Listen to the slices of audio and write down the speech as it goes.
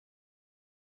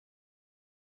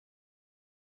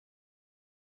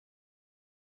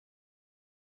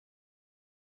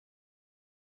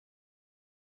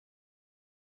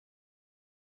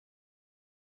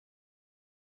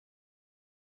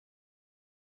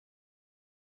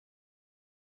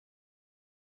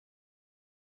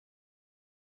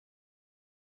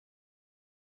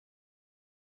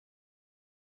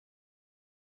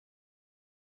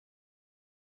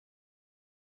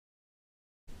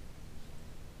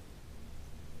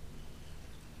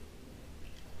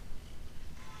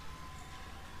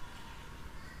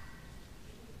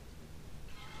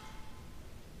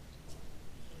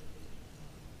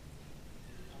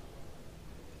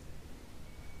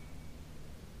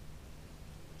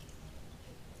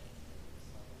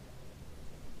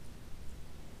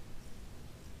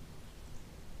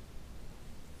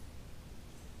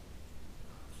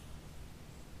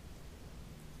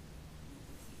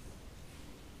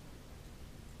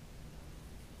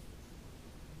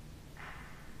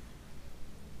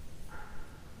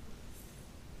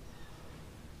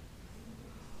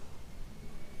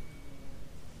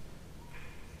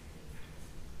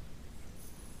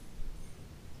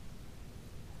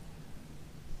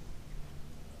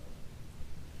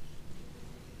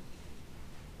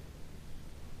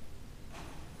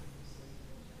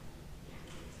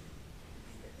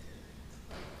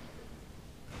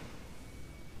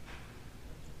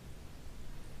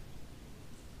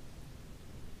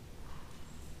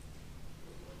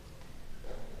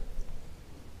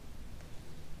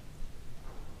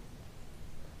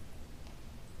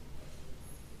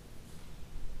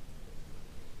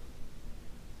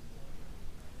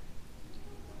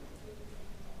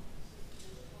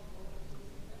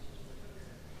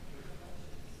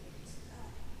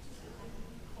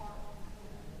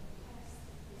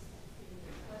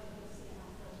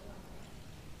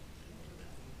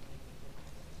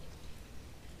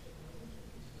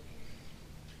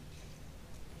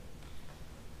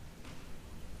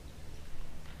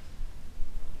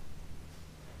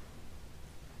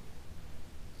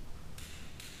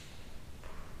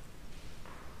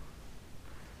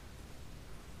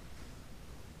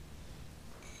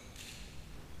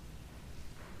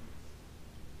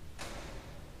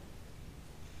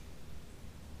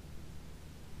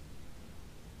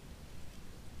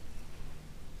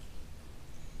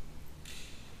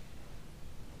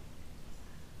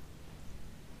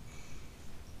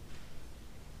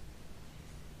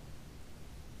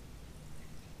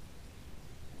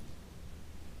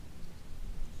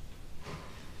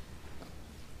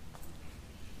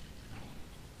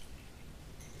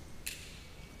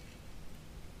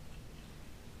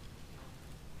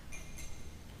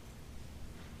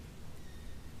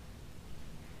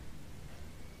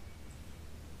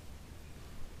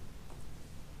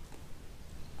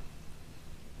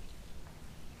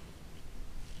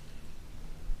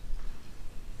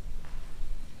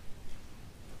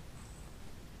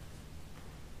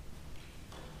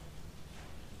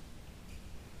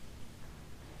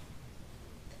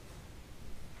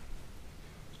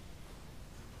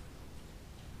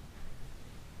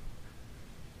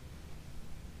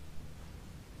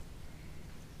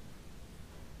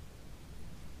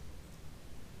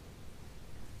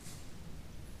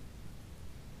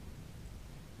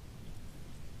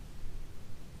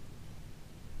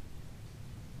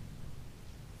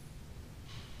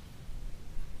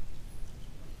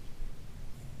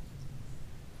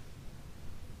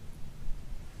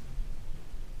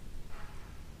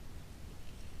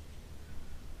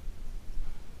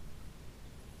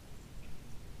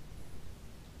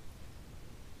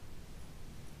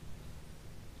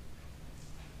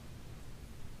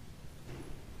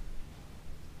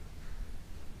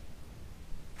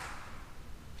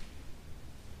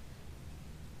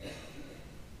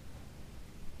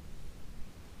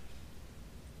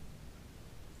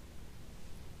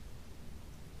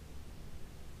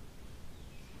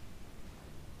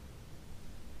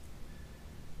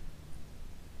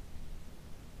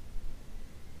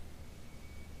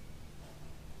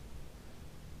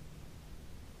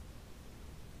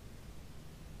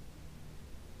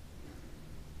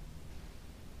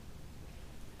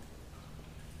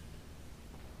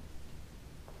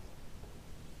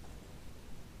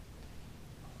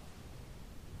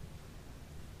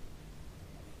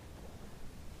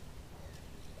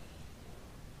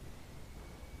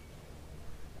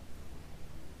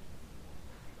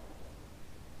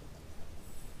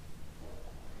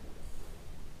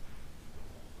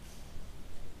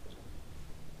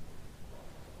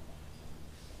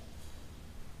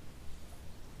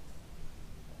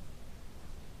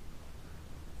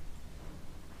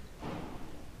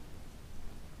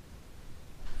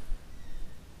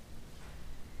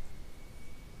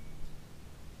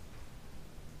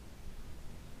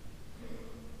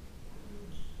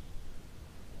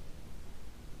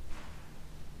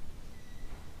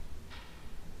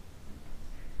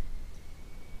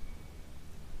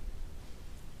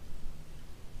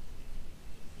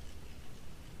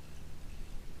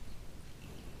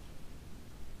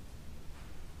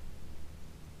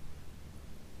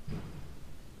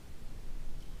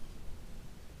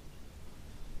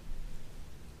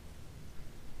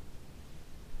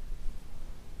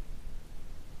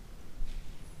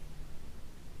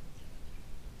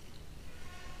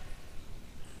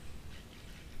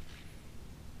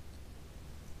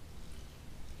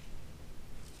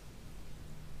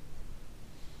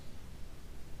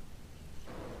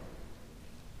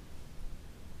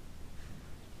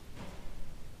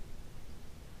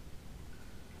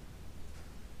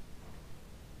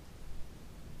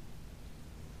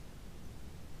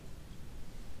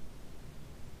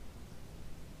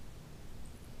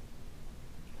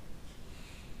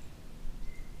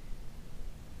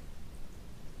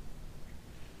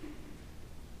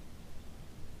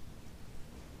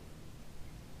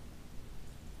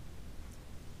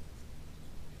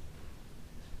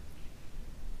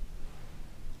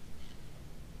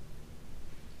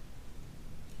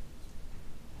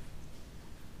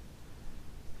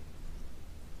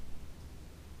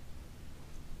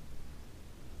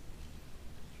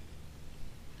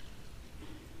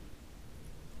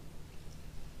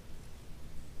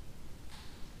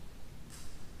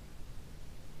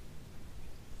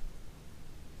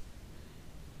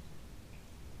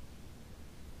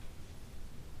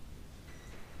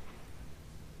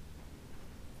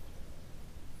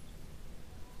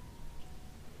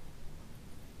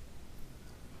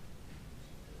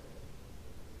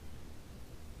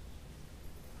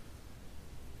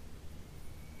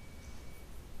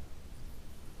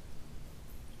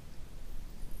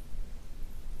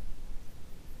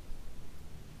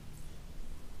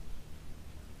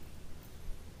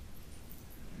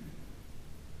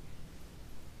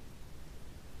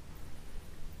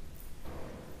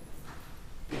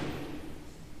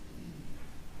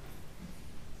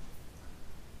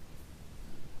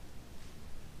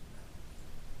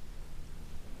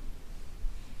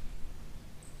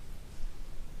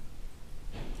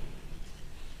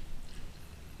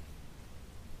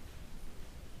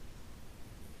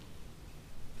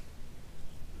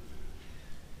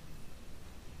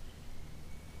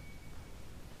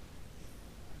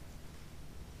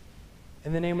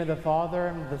In the name of the Father,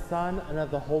 and of the Son, and of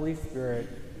the Holy Spirit.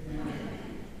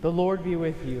 Amen. The Lord be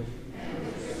with you. And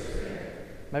with your spirit.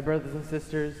 My brothers and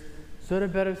sisters, so to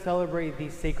better celebrate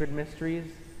these sacred mysteries,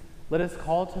 let us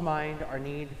call to mind our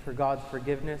need for God's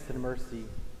forgiveness and mercy.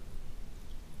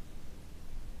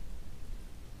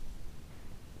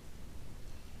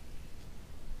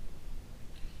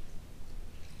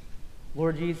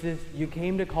 Lord Jesus, you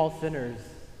came to call sinners.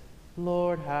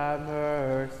 Lord, have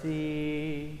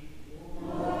mercy.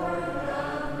 Lord,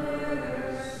 have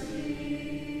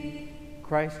mercy.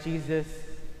 Christ Jesus,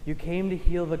 you came to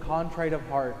heal the contrite of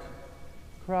heart.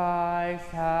 Christ,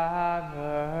 have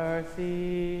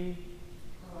mercy.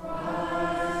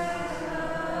 Christ,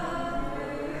 have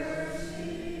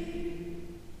mercy.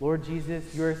 Lord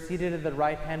Jesus, you are seated at the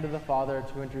right hand of the Father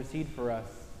to intercede for us.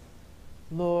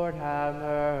 Lord, have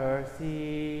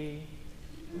mercy.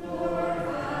 Lord,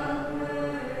 have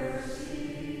mercy.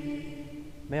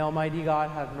 May Almighty God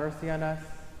have mercy on us,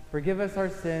 forgive us our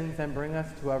sins, and bring us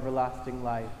to everlasting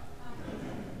life.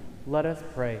 Amen. Let us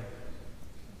pray.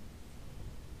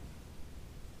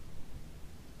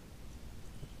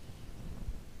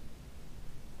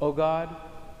 O God,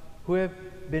 who have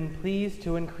been pleased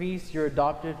to increase your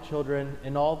adopted children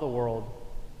in all the world,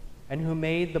 and who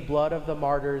made the blood of the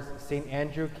martyrs St.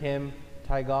 Andrew Kim,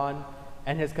 Tae-gon,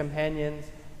 and his companions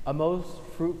a most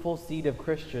fruitful seed of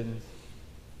Christians,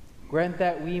 grant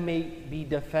that we may be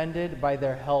defended by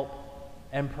their help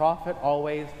and profit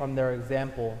always from their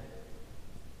example.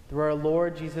 Through our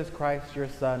Lord Jesus Christ, your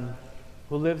Son,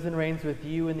 who lives and reigns with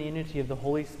you in the unity of the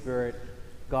Holy Spirit,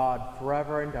 God,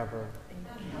 forever and ever.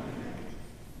 Amen.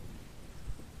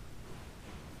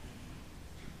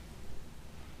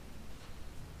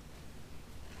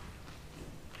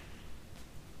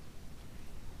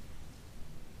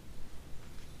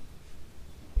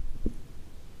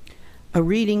 A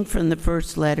reading from the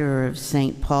first letter of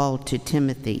St. Paul to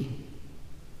Timothy.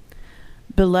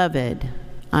 Beloved,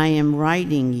 I am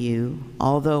writing you,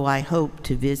 although I hope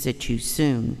to visit you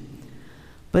soon.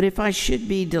 But if I should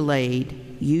be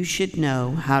delayed, you should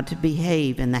know how to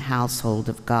behave in the household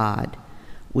of God,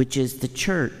 which is the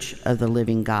church of the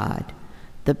living God,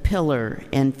 the pillar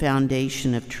and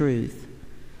foundation of truth.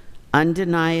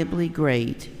 Undeniably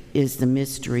great is the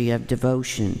mystery of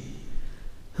devotion,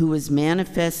 who was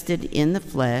manifested in the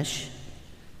flesh,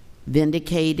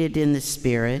 vindicated in the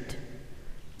Spirit,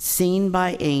 seen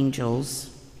by angels,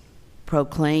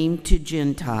 proclaimed to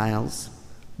Gentiles,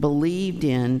 believed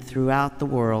in throughout the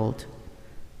world,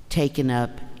 taken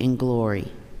up in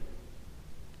glory.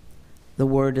 The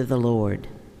word of the Lord.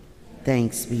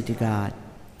 Thanks be to God.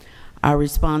 Our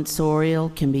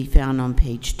responsorial can be found on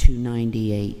page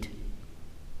 298.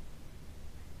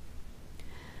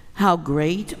 How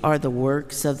great are the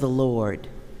works of the Lord!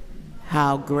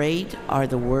 How great are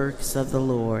the works of the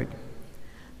Lord!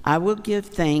 I will give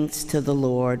thanks to the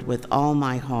Lord with all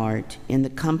my heart in the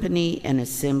company and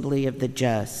assembly of the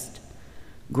just.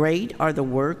 Great are the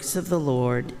works of the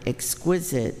Lord,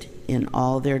 exquisite in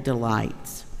all their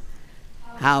delights.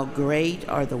 How great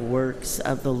are the works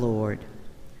of the Lord!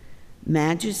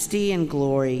 Majesty and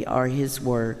glory are his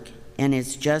work, and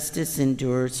his justice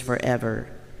endures forever.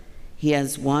 He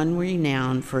has won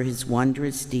renown for his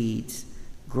wondrous deeds.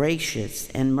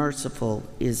 Gracious and merciful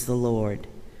is the Lord.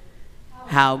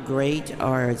 How great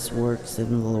are his works in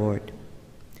the Lord!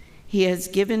 He has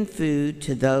given food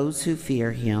to those who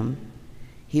fear him.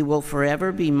 He will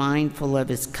forever be mindful of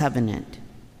his covenant.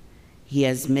 He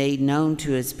has made known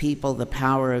to his people the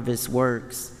power of his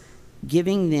works,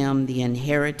 giving them the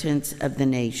inheritance of the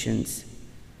nations.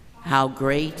 How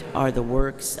great are the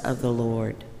works of the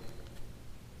Lord!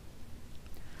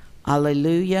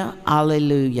 Alleluia,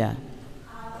 alleluia,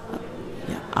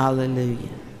 alleluia, alleluia.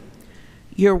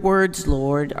 Your words,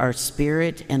 Lord, are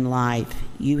spirit and life.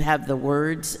 You have the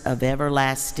words of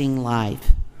everlasting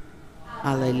life.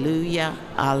 Alleluia,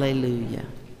 alleluia.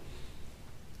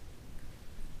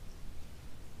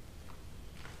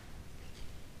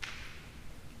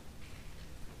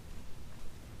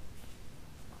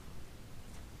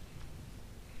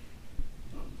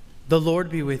 The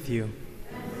Lord be with you.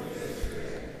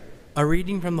 A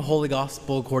reading from the Holy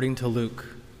Gospel according to Luke.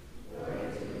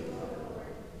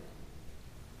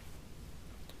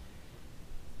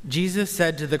 Jesus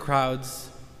said to the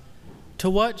crowds, "To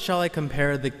what shall I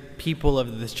compare the people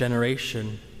of this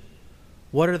generation?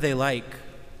 What are they like?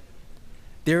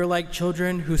 They are like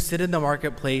children who sit in the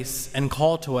marketplace and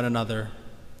call to one another.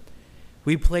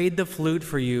 We played the flute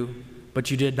for you, but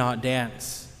you did not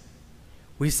dance.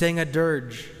 We sang a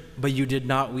dirge, but you did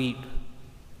not weep.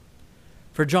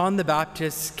 For John the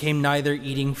Baptist came neither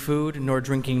eating food nor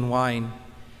drinking wine,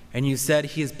 and you said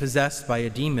he is possessed by a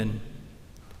demon.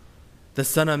 The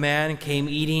Son of Man came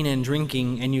eating and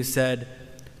drinking, and you said,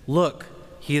 look,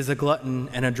 he is a glutton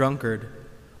and a drunkard,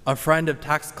 a friend of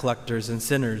tax collectors and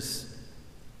sinners.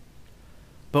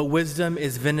 But wisdom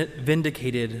is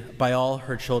vindicated by all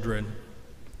her children.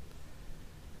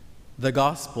 The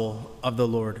Gospel of the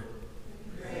Lord.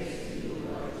 Praise to you,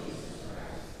 Lord Jesus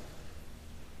Christ.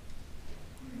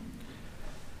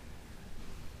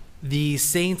 The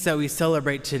saints that we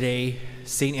celebrate today,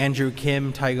 St. Andrew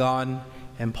Kim, Tae-gon,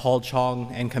 and Paul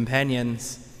Chong and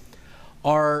companions,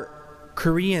 are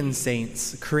Korean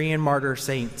saints, Korean martyr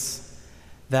saints,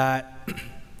 that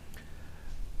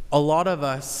a lot of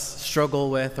us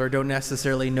struggle with or don't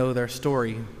necessarily know their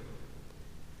story.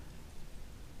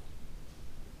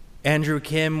 Andrew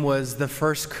Kim was the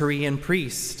first Korean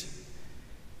priest,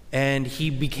 and he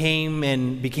became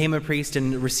a priest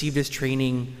and received his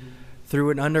training through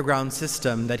an underground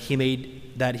system that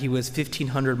he was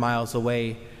 1,500 miles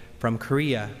away from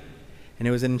Korea, and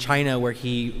it was in China where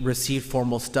he received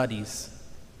formal studies.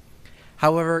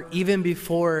 However, even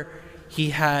before he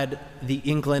had the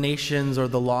inclinations or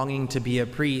the longing to be a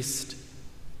priest,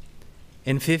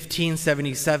 in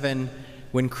 1577,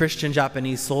 when Christian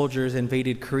Japanese soldiers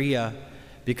invaded Korea,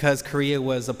 because Korea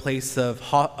was a place of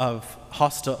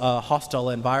hostile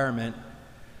environment,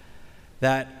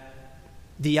 that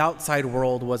the outside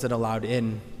world wasn't allowed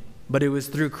in. But it was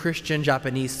through Christian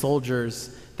Japanese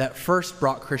soldiers that first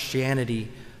brought Christianity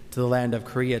to the land of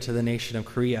Korea, to the nation of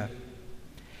Korea.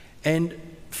 And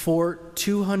for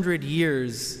 200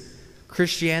 years,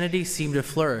 Christianity seemed to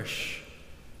flourish.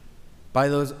 By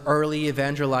those early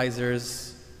evangelizers,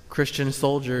 Christian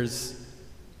soldiers,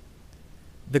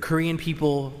 the Korean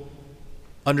people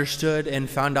understood and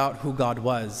found out who God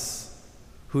was,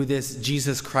 who this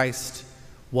Jesus Christ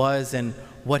was, and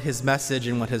what his message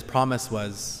and what his promise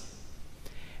was.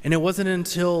 And it wasn't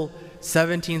until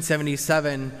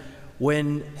 1777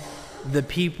 when the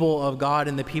people of God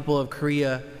and the people of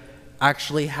Korea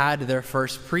actually had their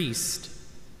first priest.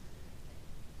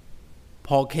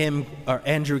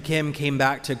 Andrew Kim came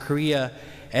back to Korea,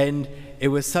 and it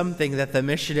was something that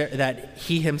that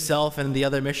he himself and the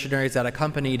other missionaries that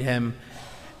accompanied him,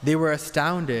 they were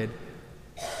astounded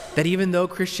that even though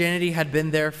Christianity had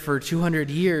been there for 200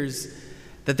 years,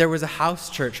 that there was a house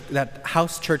church, that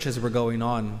house churches were going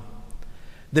on.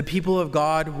 The people of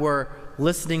God were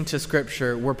listening to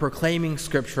Scripture, were proclaiming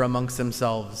Scripture amongst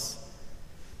themselves.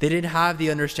 They didn't have the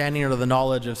understanding or the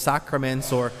knowledge of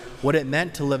sacraments or what it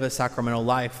meant to live a sacramental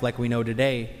life like we know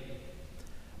today.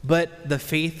 But the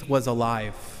faith was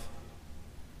alive.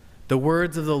 The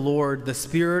words of the Lord, the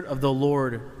Spirit of the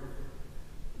Lord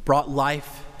brought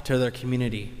life to their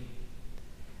community.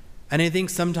 And I think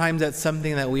sometimes that's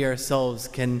something that we ourselves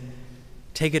can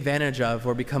take advantage of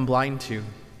or become blind to.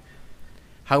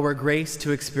 How we're graced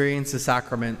to experience the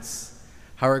sacraments,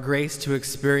 how we're graced to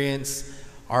experience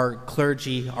our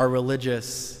clergy, our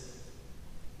religious,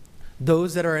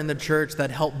 those that are in the church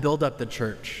that help build up the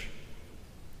church.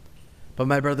 But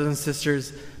my brothers and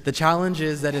sisters, the challenge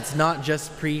is that it's not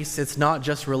just priests, it's not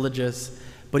just religious,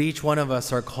 but each one of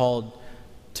us are called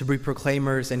to be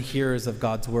proclaimers and hearers of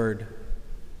God's word.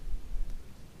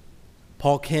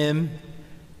 Paul Kim,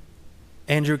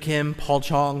 Andrew Kim, Paul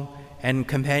Chong, and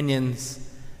companions,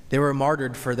 they were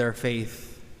martyred for their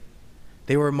faith.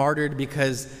 They were martyred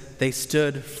because they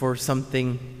stood for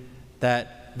something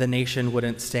that the nation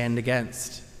wouldn't stand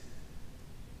against.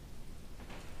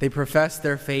 They professed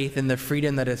their faith in the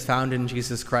freedom that is found in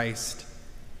Jesus Christ.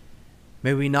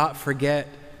 May we not forget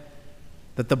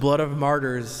that the blood of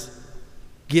martyrs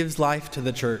gives life to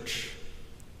the church.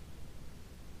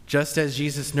 Just as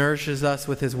Jesus nourishes us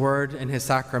with his word and his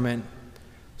sacrament,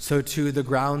 so too the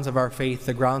grounds of our faith,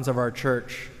 the grounds of our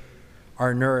church,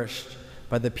 are nourished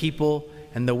by the people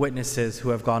and the witnesses who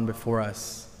have gone before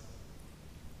us.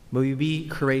 May we be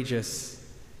courageous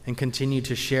and continue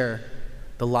to share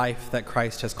the life that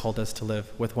Christ has called us to live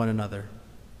with one another.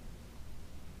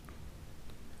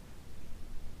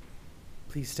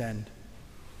 Please stand.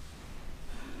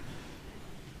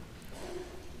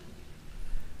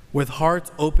 With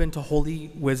hearts open to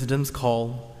Holy Wisdom's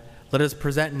call, let us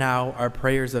present now our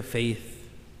prayers of faith,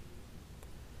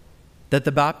 that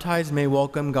the baptized may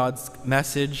welcome God's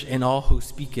message and all who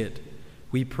speak it.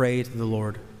 We pray to the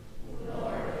Lord.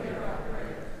 Lord, hear our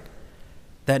prayer.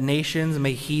 That nations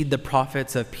may heed the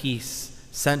prophets of peace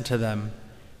sent to them.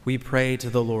 We pray to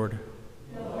the Lord.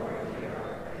 Lord, hear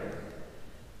our prayer.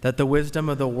 That the wisdom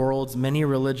of the world's many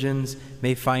religions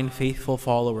may find faithful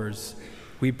followers.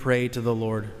 We pray to the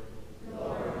Lord.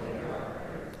 Lord, hear our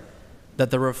prayer.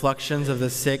 That the reflections of the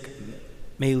sick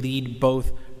may lead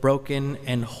both broken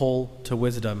and whole to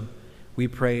wisdom, we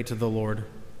pray to the Lord.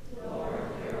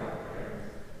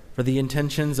 For the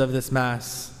intentions of this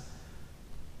Mass,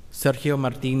 Sergio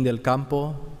Martín del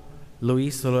Campo,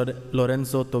 Luis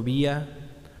Lorenzo Tobilla,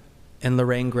 and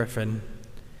Lorraine Griffin,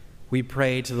 we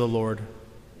pray to the Lord.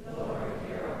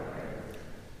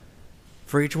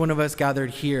 For each one of us gathered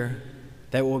here,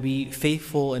 that will be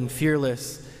faithful and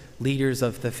fearless leaders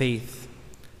of the faith,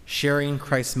 sharing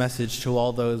Christ's message to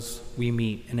all those we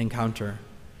meet and encounter,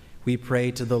 we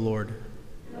pray to the Lord.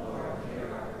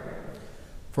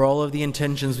 For all of the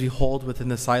intentions we hold within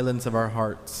the silence of our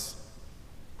hearts,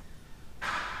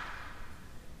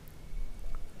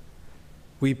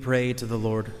 we pray to the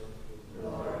Lord.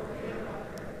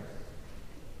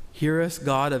 Hear us,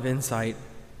 God of insight,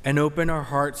 and open our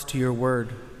hearts to your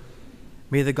word.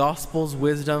 May the gospel's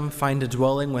wisdom find a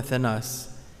dwelling within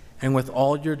us, and with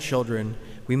all your children,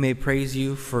 we may praise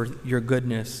you for your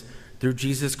goodness through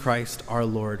Jesus Christ our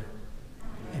Lord.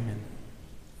 Amen.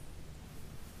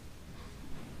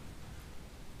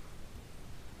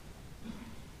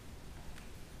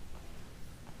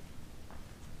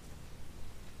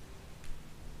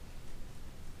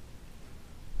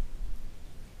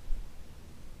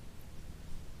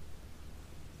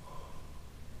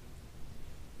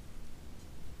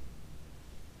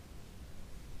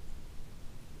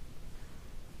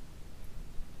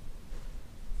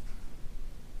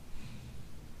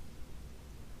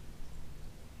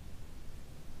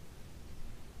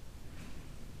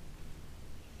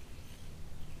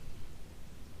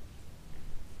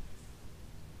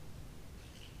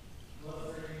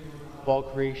 Of all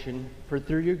creation, for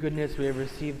through your goodness we have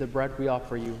received the bread we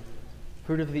offer you,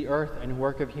 fruit of the earth and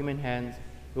work of human hands.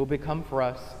 It will become for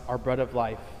us our bread of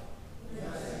life.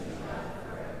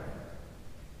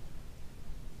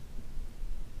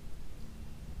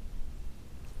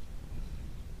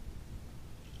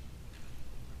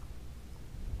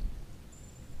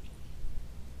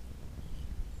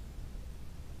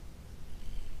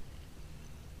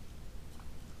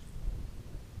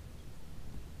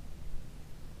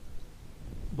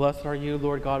 Blessed are you,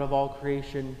 Lord God of all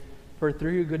creation, for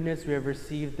through your goodness we have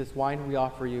received this wine we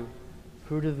offer you,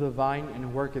 fruit of the vine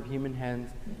and work of human hands.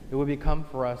 It will become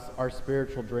for us our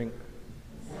spiritual drink.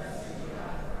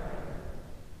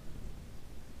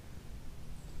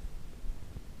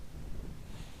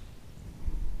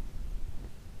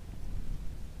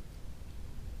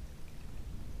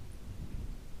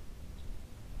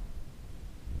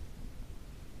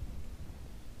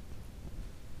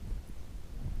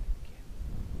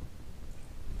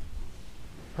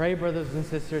 Pray, brothers and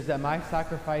sisters, that my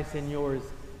sacrifice and yours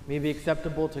may be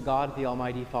acceptable to God, the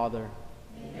Almighty Father.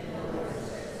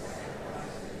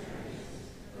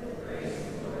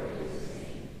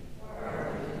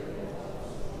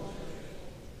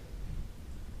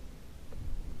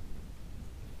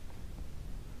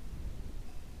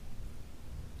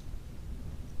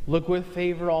 Look with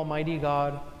favor, Almighty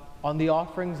God, on the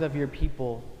offerings of your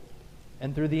people,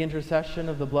 and through the intercession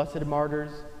of the blessed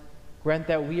martyrs, grant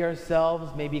that we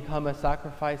ourselves may become a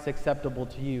sacrifice acceptable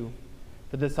to you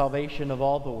for the salvation of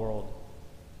all the world.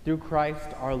 Through Christ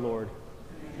our Lord.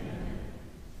 Amen.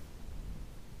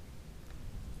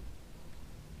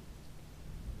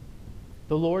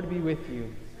 The Lord be with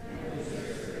you. And with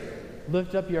your spirit.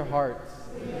 Lift up your hearts.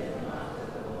 We lift them up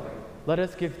to the Lord. Let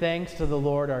us give thanks to the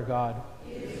Lord our God.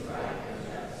 It is right and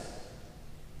just.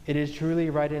 It is truly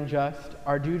right and just,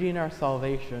 our duty and our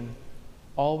salvation,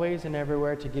 always and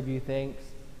everywhere to give you thanks,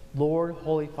 Lord,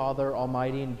 Holy Father,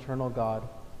 Almighty and eternal God,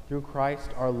 through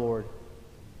Christ our Lord.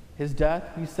 His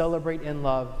death we celebrate in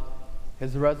love,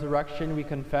 his resurrection we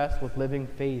confess with living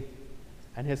faith,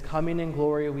 and his coming in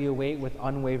glory we await with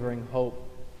unwavering hope.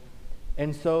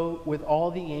 And so, with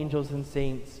all the angels and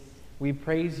saints, we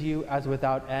praise you as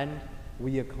without end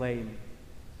we acclaim.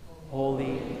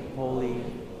 Holy, holy,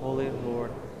 holy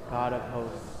Lord, God of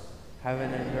hosts,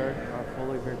 heaven and earth are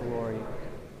full of your glory.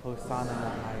 Hosanna in the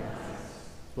highest.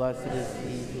 Blessed is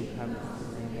he who comes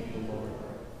in the name of the Lord.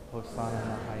 Hosanna in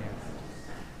the highest.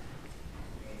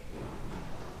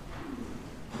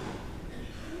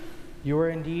 You are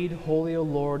indeed holy, O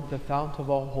Lord, the fount of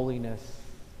all holiness.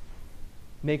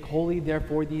 Make holy,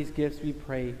 therefore, these gifts, we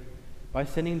pray, by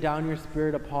sending down your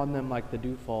Spirit upon them like the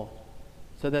dewfall,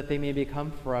 so that they may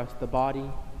become for us the body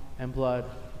and blood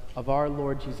of our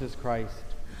Lord Jesus Christ.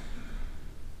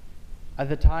 At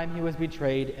the time he was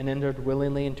betrayed and entered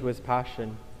willingly into his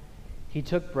passion, he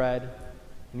took bread,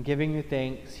 and giving you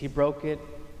thanks, he broke it,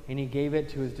 and he gave it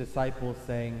to his disciples,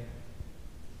 saying,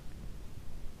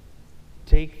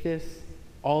 "Take this,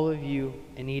 all of you,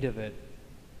 and eat of it,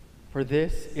 for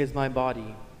this is my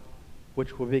body,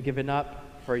 which will be given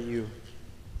up for you.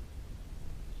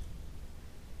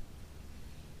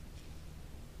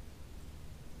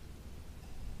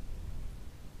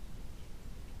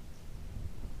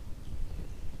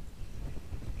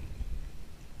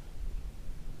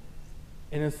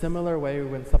 In a similar way,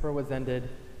 when supper was ended,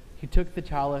 he took the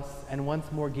chalice, and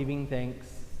once more giving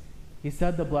thanks, he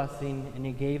said the blessing, and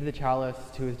he gave the chalice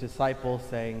to his disciples,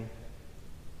 saying,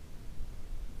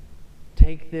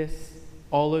 "Take this,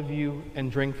 all of you,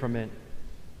 and drink from it,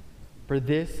 for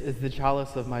this is the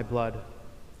chalice of my blood,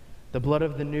 the blood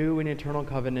of the new and eternal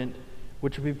covenant,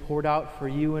 which will be poured out for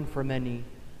you and for many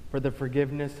for the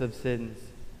forgiveness of sins.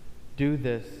 Do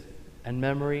this in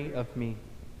memory of me."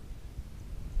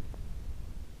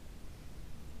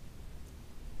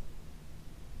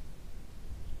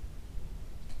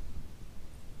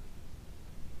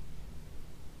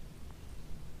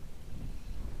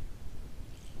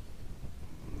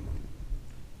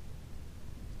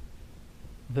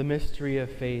 The mystery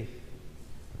of faith.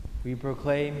 We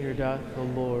proclaim your death, O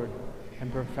Lord,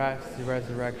 and profess the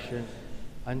resurrection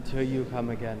until you come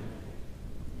again.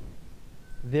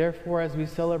 Therefore, as we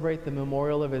celebrate the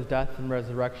memorial of his death and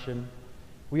resurrection,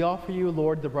 we offer you,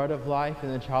 Lord, the bread of life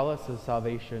and the chalice of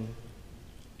salvation.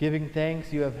 Giving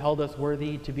thanks, you have held us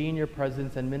worthy to be in your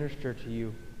presence and minister to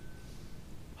you.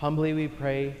 Humbly we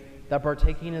pray that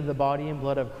partaking of the body and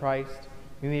blood of Christ,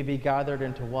 we may be gathered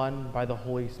into one by the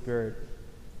Holy Spirit.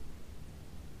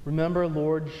 Remember,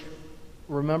 Lord,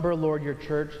 your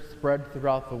church spread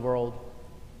throughout the world,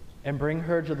 and bring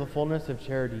her to the fullness of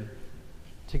charity,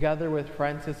 together with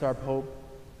Francis our Pope,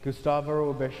 Gustavo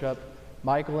our Bishop,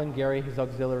 Michael and Gary his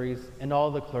auxiliaries, and all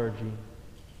the clergy.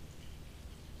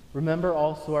 Remember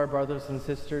also our brothers and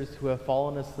sisters who have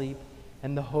fallen asleep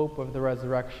in the hope of the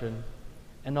resurrection,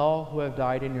 and all who have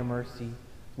died in your mercy.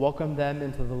 Welcome them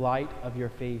into the light of your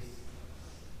face.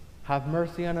 Have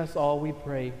mercy on us all, we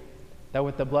pray, that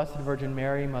with the Blessed Virgin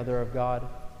Mary, Mother of God,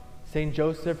 Saint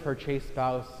Joseph, her chaste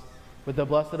spouse, with the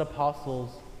blessed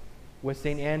apostles, with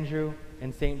Saint Andrew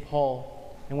and Saint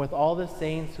Paul, and with all the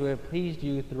saints who have pleased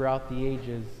you throughout the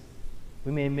ages,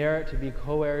 we may merit to be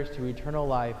co-heirs to eternal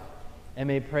life, and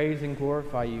may praise and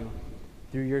glorify you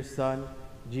through your Son,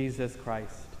 Jesus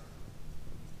Christ.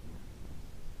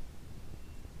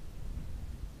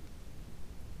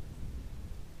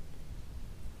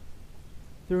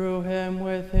 Through him,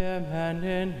 with him, and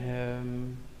in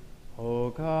him,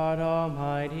 O God,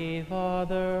 Almighty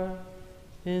Father,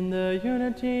 in the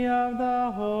unity of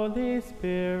the Holy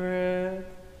Spirit,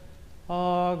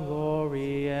 all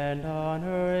glory and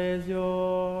honor is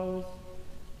yours,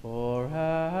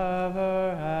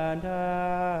 forever and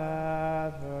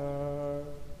ever.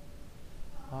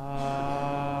 Amen.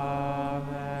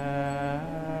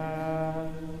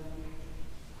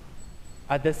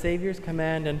 At the Savior's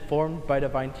command, informed by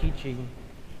divine teaching,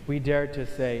 we dare to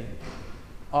say,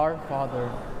 Our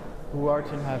Father, who art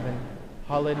in heaven,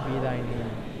 hallowed be thy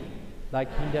name. Thy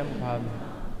kingdom come,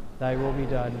 thy will be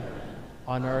done,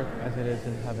 on earth as it is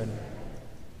in heaven.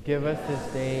 Give us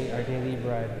this day our daily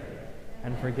bread,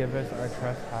 and forgive us our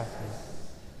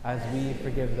trespasses, as we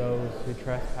forgive those who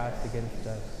trespass against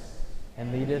us.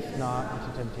 And lead us not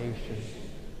into temptation,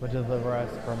 but deliver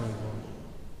us from evil.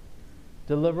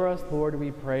 Deliver us, Lord,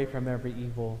 we pray, from every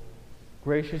evil.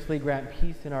 Graciously grant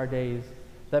peace in our days,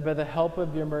 that by the help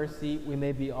of your mercy we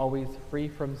may be always free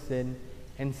from sin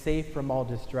and safe from all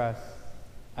distress,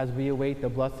 as we await the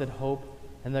blessed hope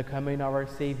and the coming of our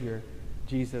Savior,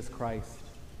 Jesus Christ.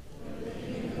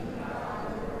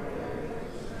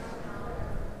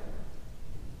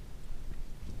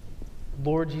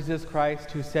 Lord Jesus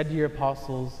Christ, who said to your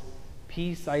apostles,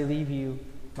 Peace I leave you,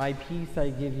 my peace I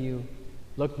give you,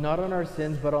 look not on our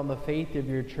sins but on the faith of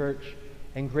your church,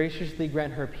 and graciously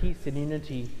grant her peace and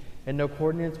unity in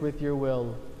accordance with your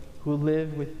will, who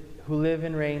live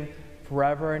and reign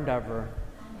forever and ever.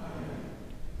 Amen.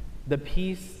 The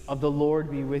peace of the Lord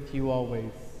be with you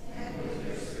always. And with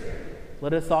your spirit.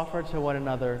 Let us offer to one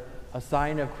another a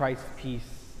sign of Christ's peace.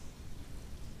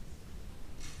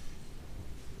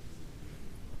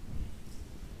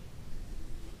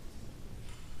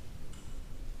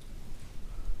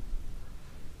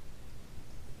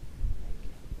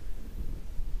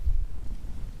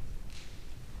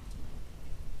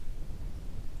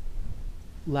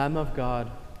 Lamb of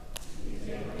God,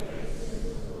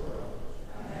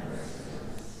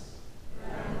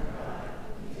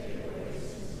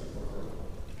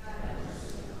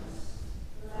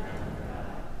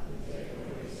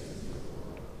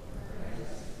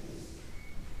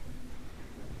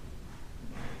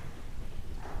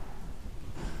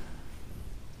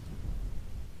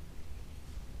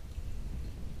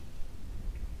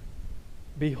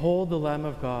 Behold the Lamb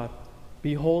of God.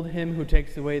 Behold him who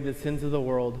takes away the sins of the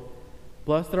world.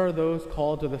 Blessed are those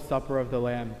called to the supper of the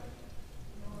Lamb.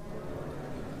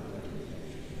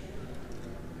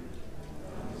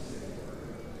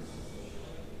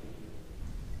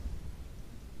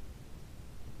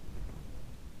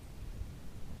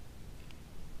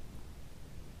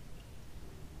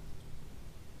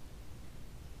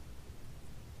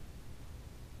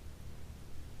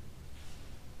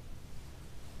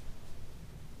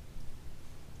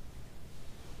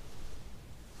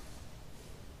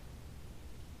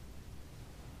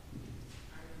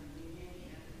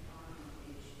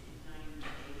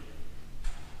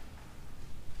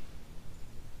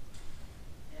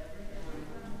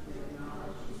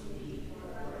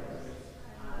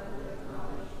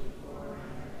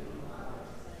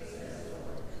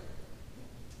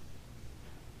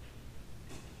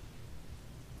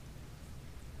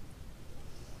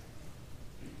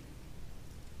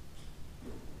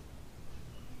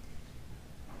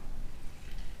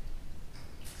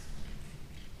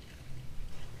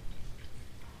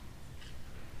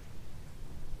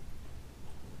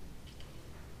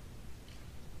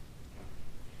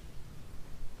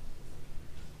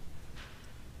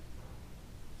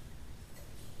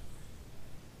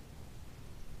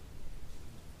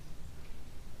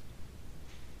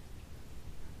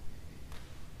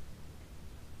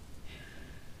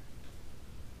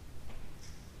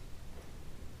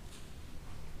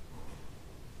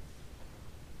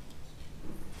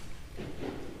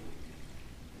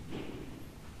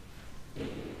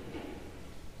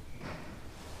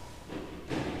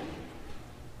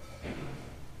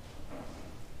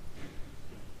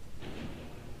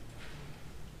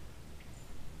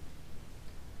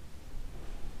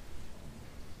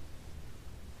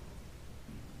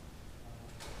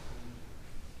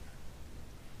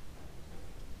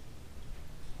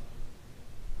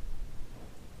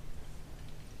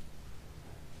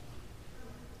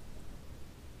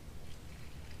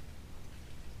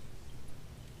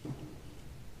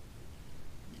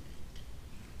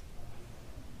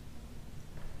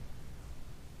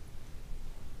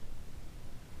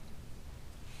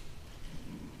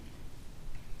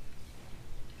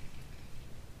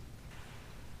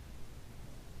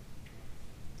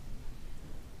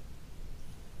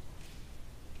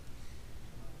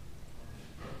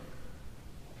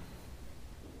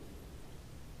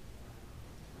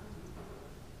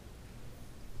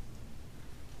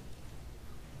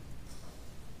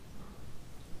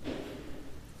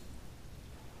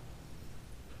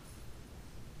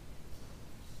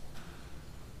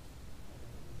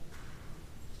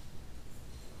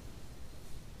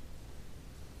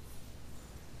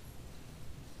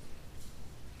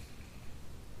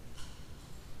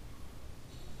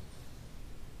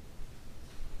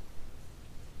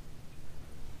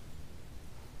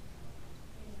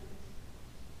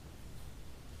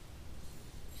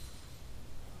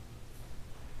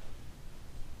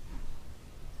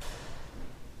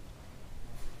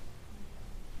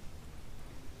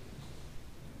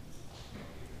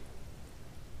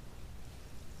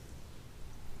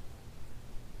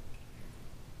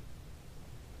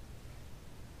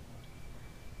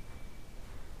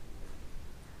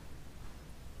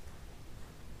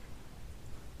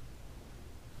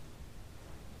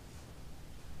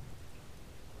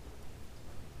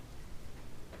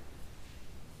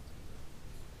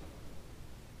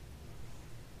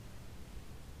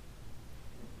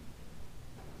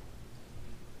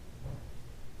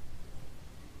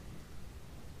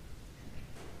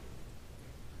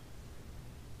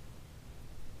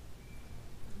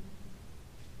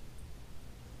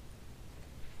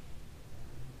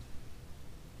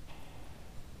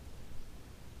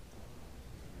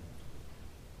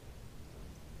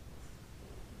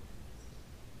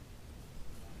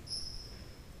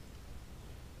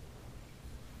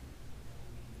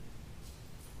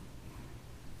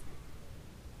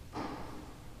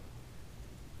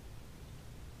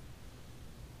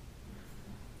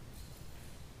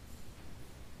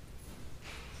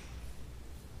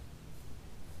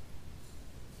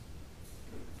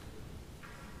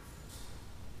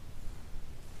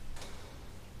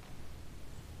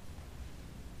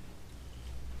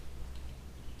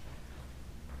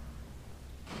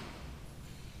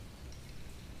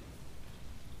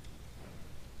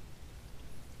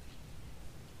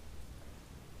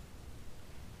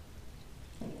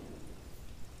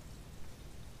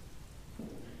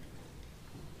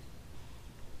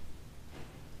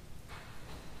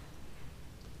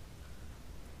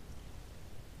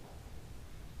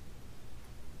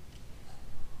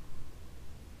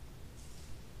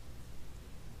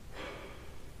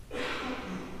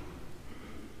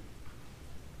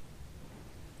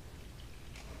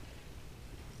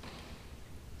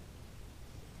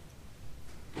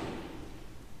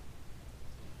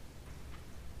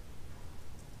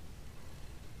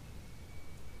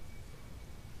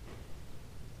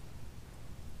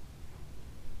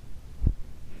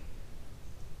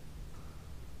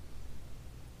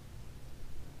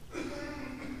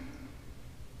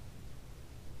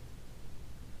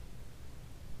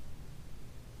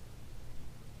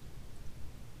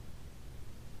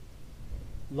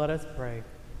 Let us pray.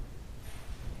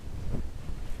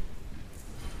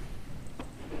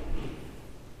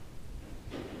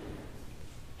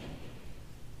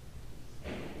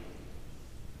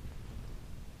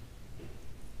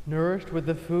 Nourished with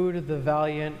the food of the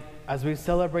valiant, as we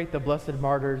celebrate the blessed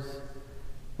martyrs,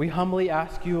 we humbly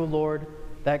ask you, O Lord,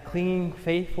 that clinging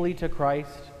faithfully to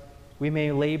Christ, we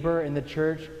may labor in the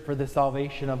church for the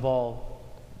salvation of all.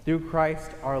 Through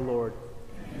Christ our Lord.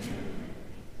 Amen.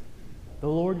 The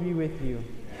Lord be with you.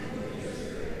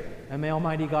 And may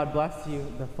Almighty God bless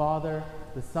you, the Father,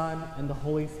 the Son, and the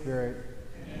Holy Spirit.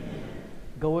 Amen.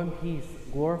 Go in peace,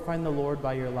 glorifying the Lord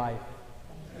by your life.